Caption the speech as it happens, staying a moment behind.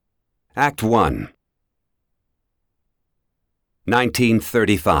Act 1.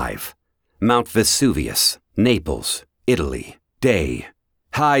 1935. Mount Vesuvius, Naples, Italy. Day.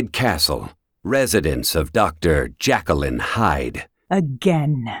 Hyde Castle. Residence of Dr. Jacqueline Hyde.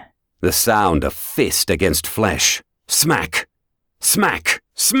 Again. The sound of fist against flesh. Smack! Smack!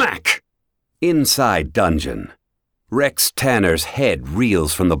 Smack! Inside dungeon. Rex Tanner's head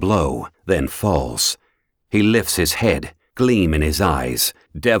reels from the blow, then falls. He lifts his head, gleam in his eyes,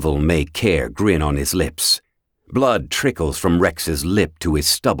 devil-may-care grin on his lips. Blood trickles from Rex's lip to his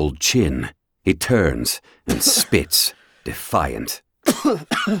stubbled chin. He turns and spits, defiant.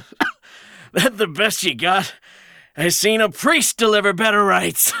 That the best you got? I seen a priest deliver better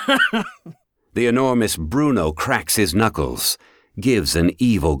rites. The enormous Bruno cracks his knuckles, gives an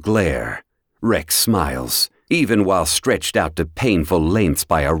evil glare. Rex smiles, even while stretched out to painful lengths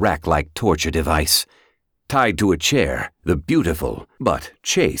by a rack-like torture device. Tied to a chair, the beautiful, but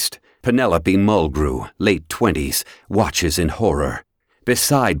chaste, Penelope Mulgrew, late 20s, watches in horror.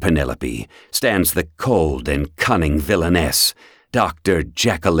 Beside Penelope stands the cold and cunning villainess, Dr.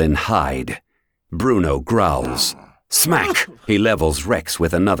 Jacqueline Hyde. Bruno growls. Smack! He levels Rex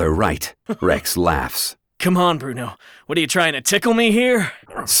with another right. Rex laughs. Come on, Bruno. What are you trying to tickle me here?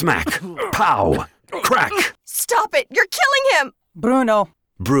 Smack! Pow! Crack! Stop it! You're killing him! Bruno.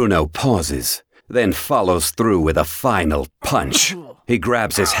 Bruno pauses, then follows through with a final punch. He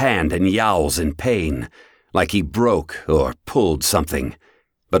grabs his hand and yowls in pain, like he broke or pulled something.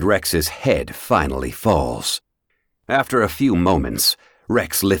 But Rex's head finally falls. After a few moments,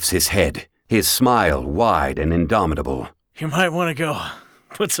 Rex lifts his head, his smile wide and indomitable. You might want to go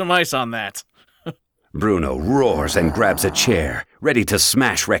put some ice on that. Bruno roars and grabs a chair, ready to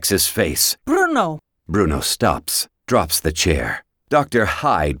smash Rex's face. Bruno. Bruno stops, drops the chair. Dr.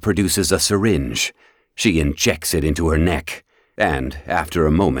 Hyde produces a syringe. She injects it into her neck, and after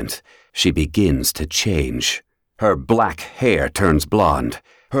a moment, she begins to change. Her black hair turns blonde.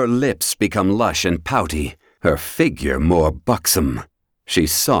 Her lips become lush and pouty. Her figure more buxom. She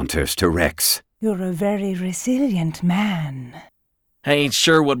saunters to Rex. You're a very resilient man. I ain't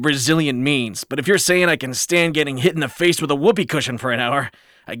sure what resilient means, but if you're saying I can stand getting hit in the face with a whoopee cushion for an hour,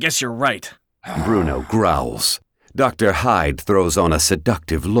 I guess you're right. Bruno growls. Dr. Hyde throws on a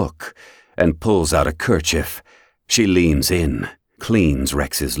seductive look and pulls out a kerchief. She leans in, cleans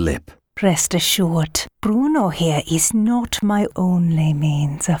Rex's lip. Rest assured, Bruno here is not my only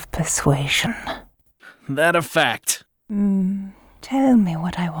means of persuasion. That a fact. Tell me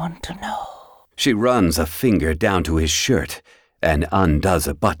what I want to know. She runs a finger down to his shirt and undoes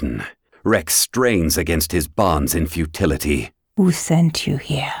a button. Rex strains against his bonds in futility. Who sent you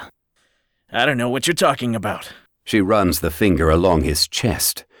here? I don't know what you're talking about. She runs the finger along his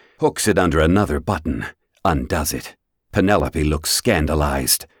chest, hooks it under another button, undoes it. Penelope looks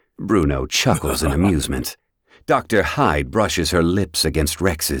scandalized. Bruno chuckles in amusement. Dr. Hyde brushes her lips against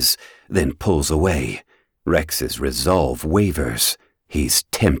Rex's, then pulls away. Rex's resolve wavers. He's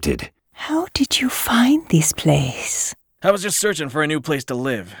tempted. How did you find this place? I was just searching for a new place to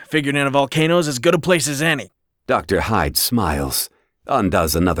live. Figured in a volcano's as good a place as any. Dr. Hyde smiles,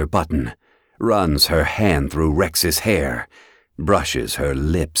 undoes another button, runs her hand through Rex's hair, brushes her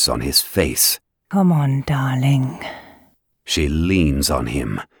lips on his face. Come on, darling. She leans on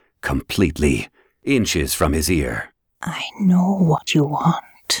him, completely, inches from his ear. I know what you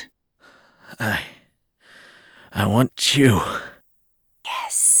want. I want you.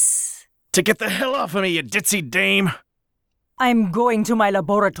 Yes. To get the hell off of me, you ditzy dame! I'm going to my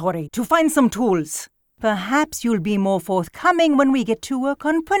laboratory to find some tools. Perhaps you'll be more forthcoming when we get to work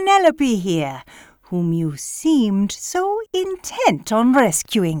on Penelope here, whom you seemed so intent on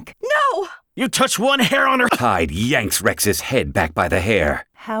rescuing. No! You touch one hair on her— Hyde yanks Rex's head back by the hair.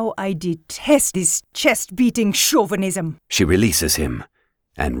 How I detest this chest-beating chauvinism. She releases him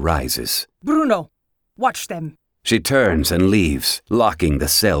and rises. Bruno, watch them. She turns and leaves, locking the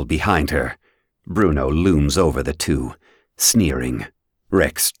cell behind her. Bruno looms over the two, sneering.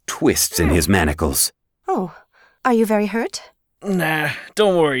 Rex twists in his manacles. Oh, are you very hurt? Nah,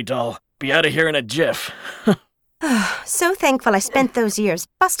 don't worry, doll. Be out of here in a jiff. So thankful I spent those years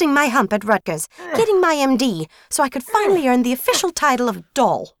busting my hump at Rutgers, getting my MD, so I could finally earn the official title of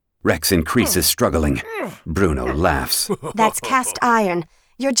doll. Rex increases struggling. Bruno laughs. That's cast iron.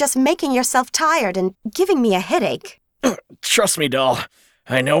 You're just making yourself tired and giving me a headache. Trust me, doll.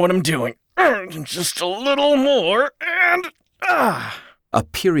 I know what I'm doing. Just a little more, and— A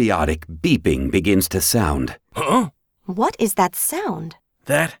periodic beeping begins to sound. Huh? What is that sound?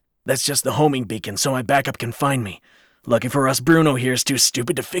 That's just the homing beacon so my backup can find me. Lucky for us, Bruno here's too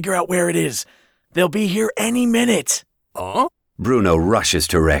stupid to figure out where it is. They'll be here any minute. Bruno rushes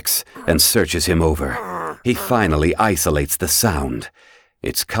to Rex and searches him over. He finally isolates the sound.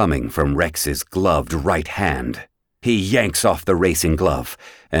 It's coming from Rex's gloved right hand. He yanks off the racing glove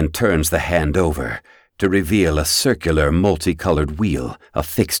and turns the hand over to reveal a circular multicolored wheel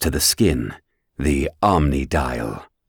affixed to the skin, the Omni-Dial.